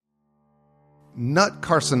Nut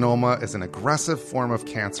carcinoma is an aggressive form of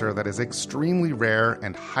cancer that is extremely rare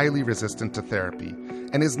and highly resistant to therapy,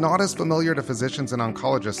 and is not as familiar to physicians and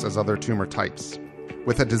oncologists as other tumor types.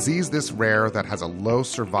 With a disease this rare that has a low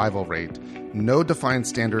survival rate, no defined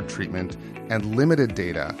standard treatment, and limited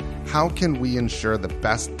data, how can we ensure the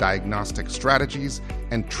best diagnostic strategies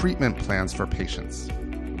and treatment plans for patients?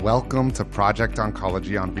 Welcome to Project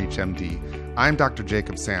Oncology on ReachMD. I'm Dr.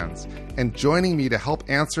 Jacob Sands, and joining me to help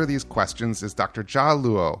answer these questions is Dr. Jia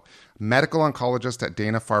Luo, medical oncologist at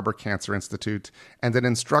Dana-Farber Cancer Institute and an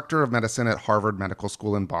instructor of medicine at Harvard Medical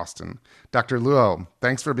School in Boston. Dr. Luo,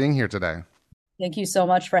 thanks for being here today. Thank you so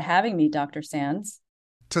much for having me, Dr. Sands.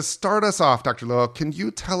 To start us off, Dr. Luo, can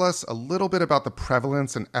you tell us a little bit about the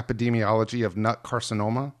prevalence and epidemiology of nut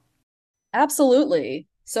carcinoma? Absolutely.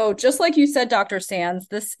 So just like you said, Dr. Sands,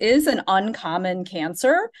 this is an uncommon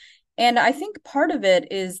cancer. And I think part of it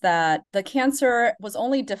is that the cancer was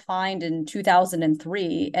only defined in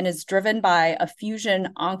 2003 and is driven by a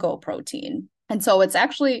fusion oncoprotein. And so it's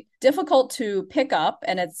actually difficult to pick up,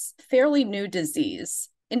 and it's fairly new disease.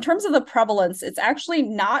 In terms of the prevalence, it's actually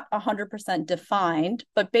not 100% defined,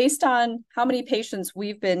 but based on how many patients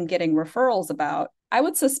we've been getting referrals about, I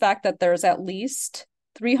would suspect that there's at least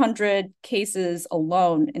 300 cases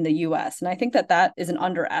alone in the US. And I think that that is an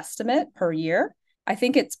underestimate per year. I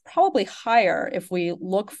think it's probably higher if we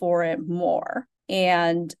look for it more.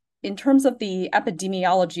 And in terms of the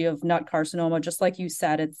epidemiology of nut carcinoma, just like you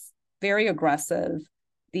said, it's very aggressive.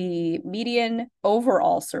 The median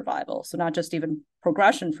overall survival, so not just even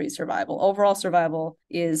progression-free survival, overall survival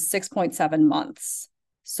is 6.7 months.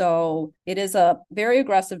 So it is a very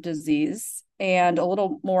aggressive disease. And a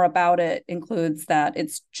little more about it includes that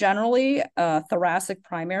it's generally a thoracic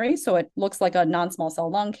primary. So it looks like a non-small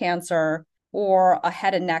cell lung cancer or a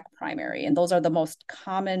head and neck primary. And those are the most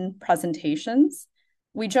common presentations.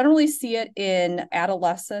 We generally see it in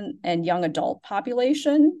adolescent and young adult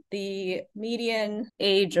population. The median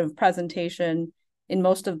age of presentation in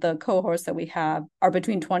most of the cohorts that we have are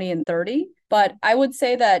between 20 and 30. But I would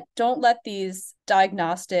say that don't let these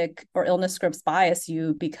diagnostic or illness scripts bias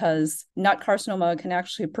you, because nut carcinoma can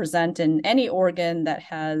actually present in any organ that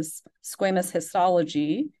has squamous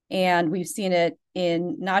histology. And we've seen it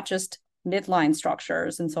in not just midline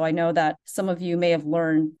structures. And so I know that some of you may have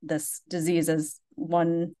learned this disease as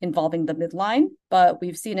one involving the midline, but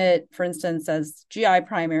we've seen it, for instance, as GI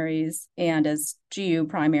primaries and as GU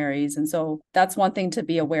primaries. And so that's one thing to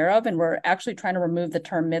be aware of. And we're actually trying to remove the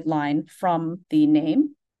term midline from the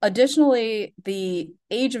name. Additionally, the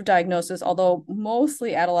age of diagnosis, although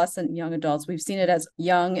mostly adolescent and young adults, we've seen it as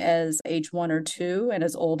young as age 1 or 2 and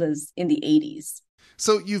as old as in the 80s.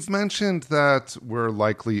 So you've mentioned that we're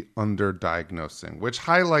likely underdiagnosing, which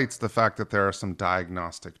highlights the fact that there are some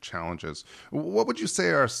diagnostic challenges. What would you say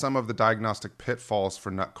are some of the diagnostic pitfalls for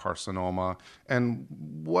nut carcinoma, and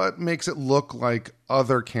what makes it look like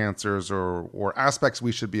other cancers or aspects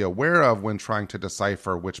we should be aware of when trying to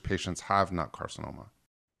decipher which patients have nut carcinoma?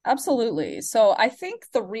 Absolutely. So I think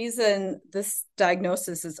the reason this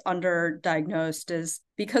diagnosis is underdiagnosed is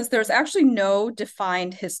because there's actually no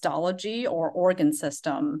defined histology or organ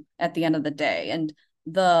system at the end of the day. And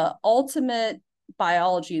the ultimate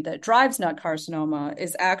biology that drives nut carcinoma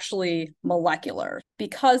is actually molecular.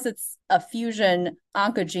 Because it's a fusion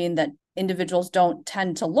oncogene that individuals don't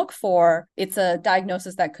tend to look for, it's a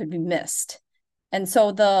diagnosis that could be missed. And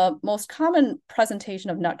so the most common presentation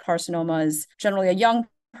of nut carcinoma is generally a young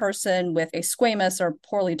person with a squamous or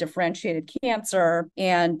poorly differentiated cancer.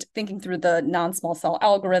 And thinking through the non-small cell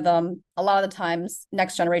algorithm, a lot of the times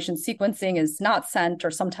next generation sequencing is not sent, or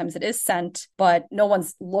sometimes it is sent, but no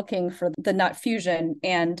one's looking for the nut fusion.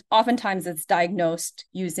 And oftentimes it's diagnosed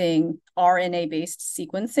using RNA-based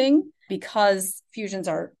sequencing because fusions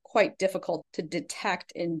are quite difficult to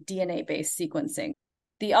detect in DNA-based sequencing.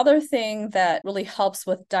 The other thing that really helps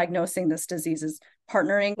with diagnosing this disease is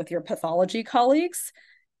partnering with your pathology colleagues.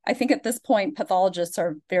 I think at this point, pathologists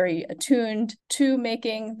are very attuned to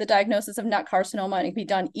making the diagnosis of nut carcinoma, and it can be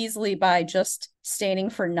done easily by just staining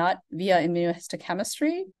for nut via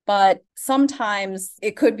immunohistochemistry. But sometimes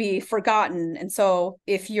it could be forgotten. And so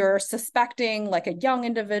if you're suspecting like a young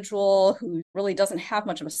individual who really doesn't have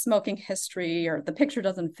much of a smoking history, or the picture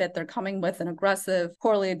doesn't fit, they're coming with an aggressive,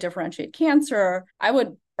 poorly differentiated cancer, I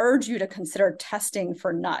would urge you to consider testing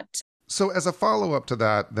for nut. So as a follow-up to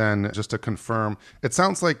that, then, just to confirm, it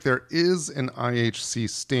sounds like there is an IHC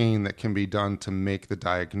stain that can be done to make the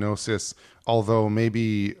diagnosis, although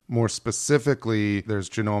maybe more specifically, there's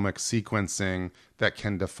genomic sequencing that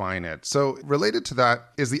can define it. So related to that,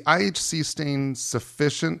 is the IHC stain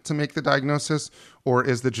sufficient to make the diagnosis, or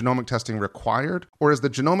is the genomic testing required? Or is the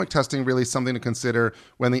genomic testing really something to consider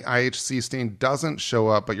when the IHC stain doesn't show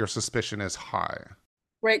up, but your suspicion is high?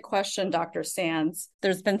 Great question, Dr. Sands.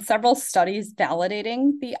 There's been several studies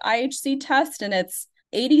validating the IHC test, and it's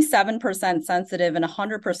 87% sensitive and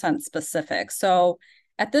 100% specific. So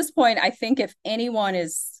at this point, I think if anyone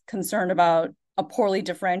is concerned about a poorly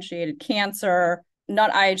differentiated cancer,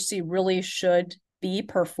 NUT IHC really should be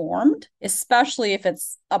performed, especially if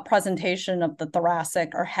it's a presentation of the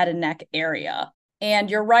thoracic or head and neck area. And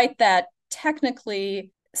you're right that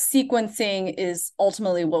technically sequencing is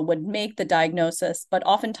ultimately what would make the diagnosis, but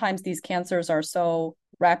oftentimes these cancers are so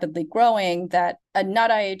rapidly growing that a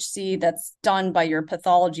NUT IHC that's done by your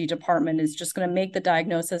pathology department is just going to make the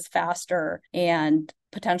diagnosis faster and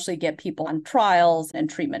potentially get people on trials and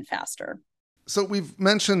treatment faster. So we've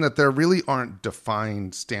mentioned that there really aren't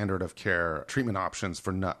defined standard of care treatment options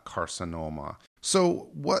for NUT carcinoma. So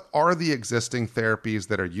what are the existing therapies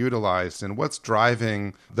that are utilized, and what's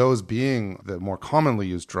driving those being the more commonly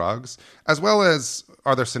used drugs, as well as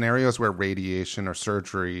are there scenarios where radiation or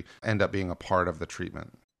surgery end up being a part of the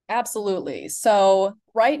treatment? Absolutely. So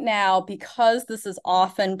right now, because this is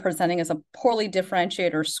often presenting as a poorly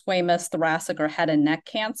differentiated or squamous thoracic or head and neck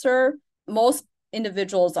cancer, most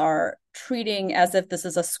individuals are treating as if this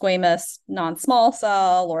is a squamous non-small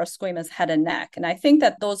cell or a squamous head and neck. And I think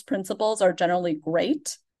that those principles are generally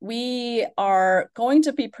great. We are going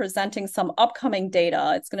to be presenting some upcoming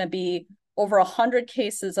data. It's going to be over 100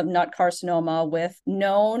 cases of NUT carcinoma with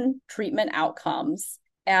known treatment outcomes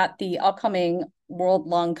at the upcoming World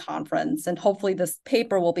Lung Conference. And hopefully this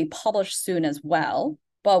paper will be published soon as well.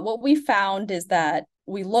 But what we found is that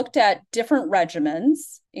we looked at different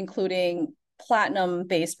regimens, including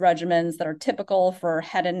platinum-based regimens that are typical for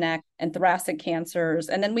head and neck and thoracic cancers.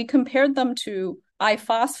 And then we compared them to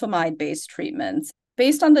ifosfamide-based treatments.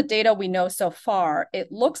 Based on the data we know so far,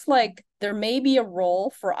 it looks like there may be a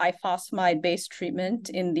role for ifosfamide-based treatment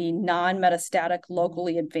in the non-metastatic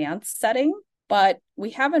locally advanced setting, but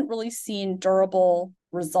we haven't really seen durable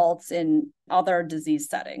results in other disease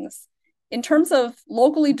settings. In terms of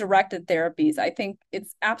locally directed therapies, I think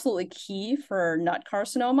it's absolutely key for NUT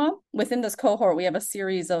carcinoma. Within this cohort, we have a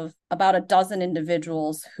series of about a dozen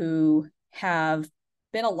individuals who have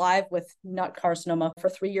been alive with NUT carcinoma for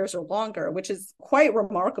 3 years or longer, which is quite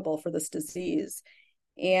remarkable for this disease.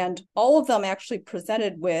 And all of them actually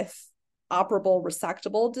presented with operable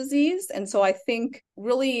resectable disease. And so I think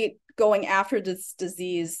really going after this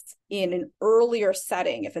disease in an earlier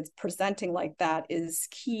setting, if it's presenting like that, is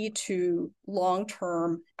key to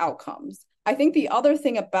long-term outcomes. I think the other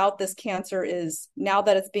thing about this cancer is now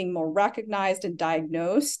that it's being more recognized and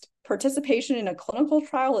diagnosed, participation in a clinical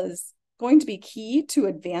trial is going to be key to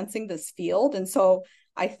advancing this field. And so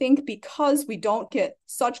I think because we don't get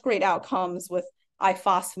such great outcomes with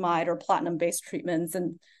ifosfamide or platinum-based treatments,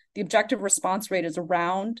 and the objective response rate is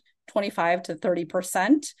around 25 to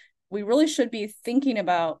 30%, we really should be thinking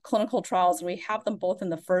about clinical trials, and we have them both in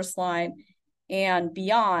the first line and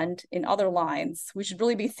beyond in other lines. We should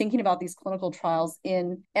really be thinking about these clinical trials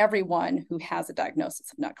in everyone who has a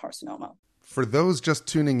diagnosis of NUT carcinoma. For those just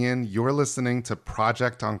tuning in, you're listening to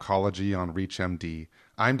Project Oncology on ReachMD.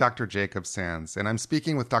 I'm Dr. Jacob Sands, and I'm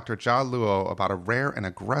speaking with Dr. Jia Luo about a rare and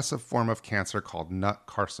aggressive form of cancer called NUT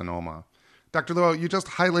carcinoma. Dr. Luo, you just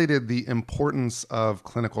highlighted the importance of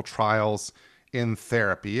clinical trials in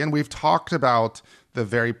therapy, and we've talked about the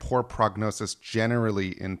very poor prognosis generally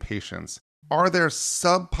in patients. Are there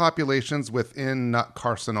subpopulations within NUT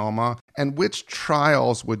carcinoma, and which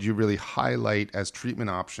trials would you really highlight as treatment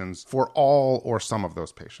options for all or some of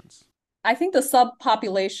those patients? I think the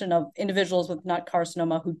subpopulation of individuals with NUT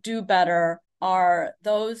carcinoma who do better are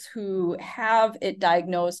those who have it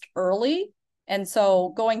diagnosed early. And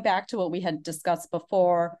so going back to what we had discussed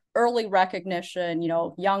before, early recognition,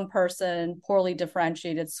 young person, poorly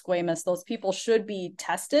differentiated squamous, those people should be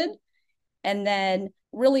tested. And then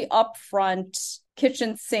really upfront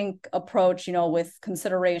kitchen sink approach, with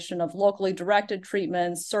consideration of locally directed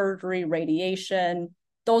treatments, surgery, radiation.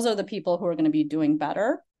 Those are the people who are going to be doing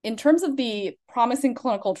better. In terms of the promising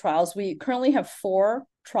clinical trials, we currently have 4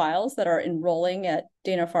 trials that are enrolling at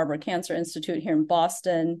Dana-Farber Cancer Institute here in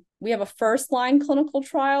Boston. We have a first-line clinical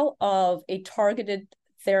trial of a targeted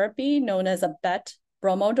therapy known as a BET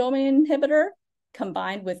bromodomain inhibitor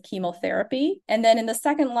combined with chemotherapy. And then in the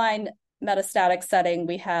second line, metastatic setting,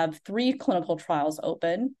 we have 3 clinical trials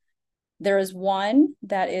open. There is one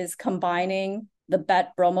that is combining the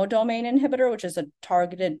BET bromodomain inhibitor, which is a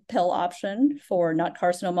targeted pill option for nut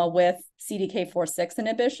carcinoma, with CDK4/6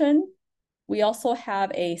 inhibition. We also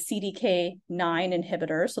have a CDK9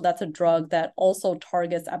 inhibitor, so that's a drug that also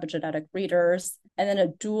targets epigenetic readers, and then a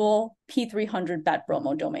dual P300 BET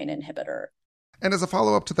bromodomain inhibitor. And as a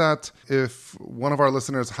follow-up to that, if one of our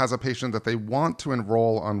listeners has a patient that they want to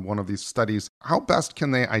enroll on one of these studies, how best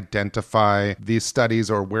can they identify these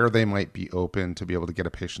studies or where they might be open to be able to get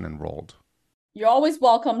a patient enrolled? You're always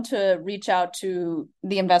welcome to reach out to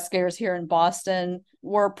the investigators here in Boston.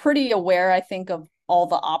 We're pretty aware, I think, of all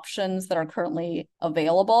the options that are currently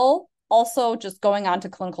available. Also, just going on to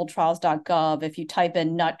clinicaltrials.gov, if you type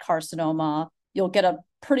in nut carcinoma, you'll get a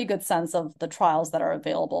pretty good sense of the trials that are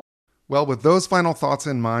available. Well, with those final thoughts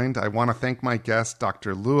in mind, I want to thank my guest,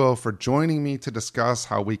 Dr. Luo, for joining me to discuss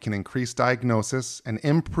how we can increase diagnosis and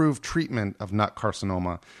improve treatment of nut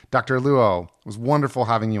carcinoma. Dr. Luo, it was wonderful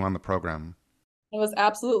having you on the program. It was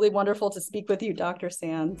absolutely wonderful to speak with you, Dr.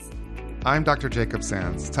 Sands. I'm Dr. Jacob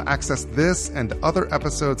Sands. To access this and other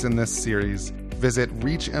episodes in this series, visit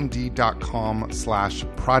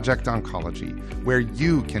reachmd.com/projectoncology, where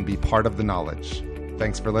you can be part of the knowledge.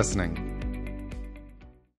 Thanks for listening.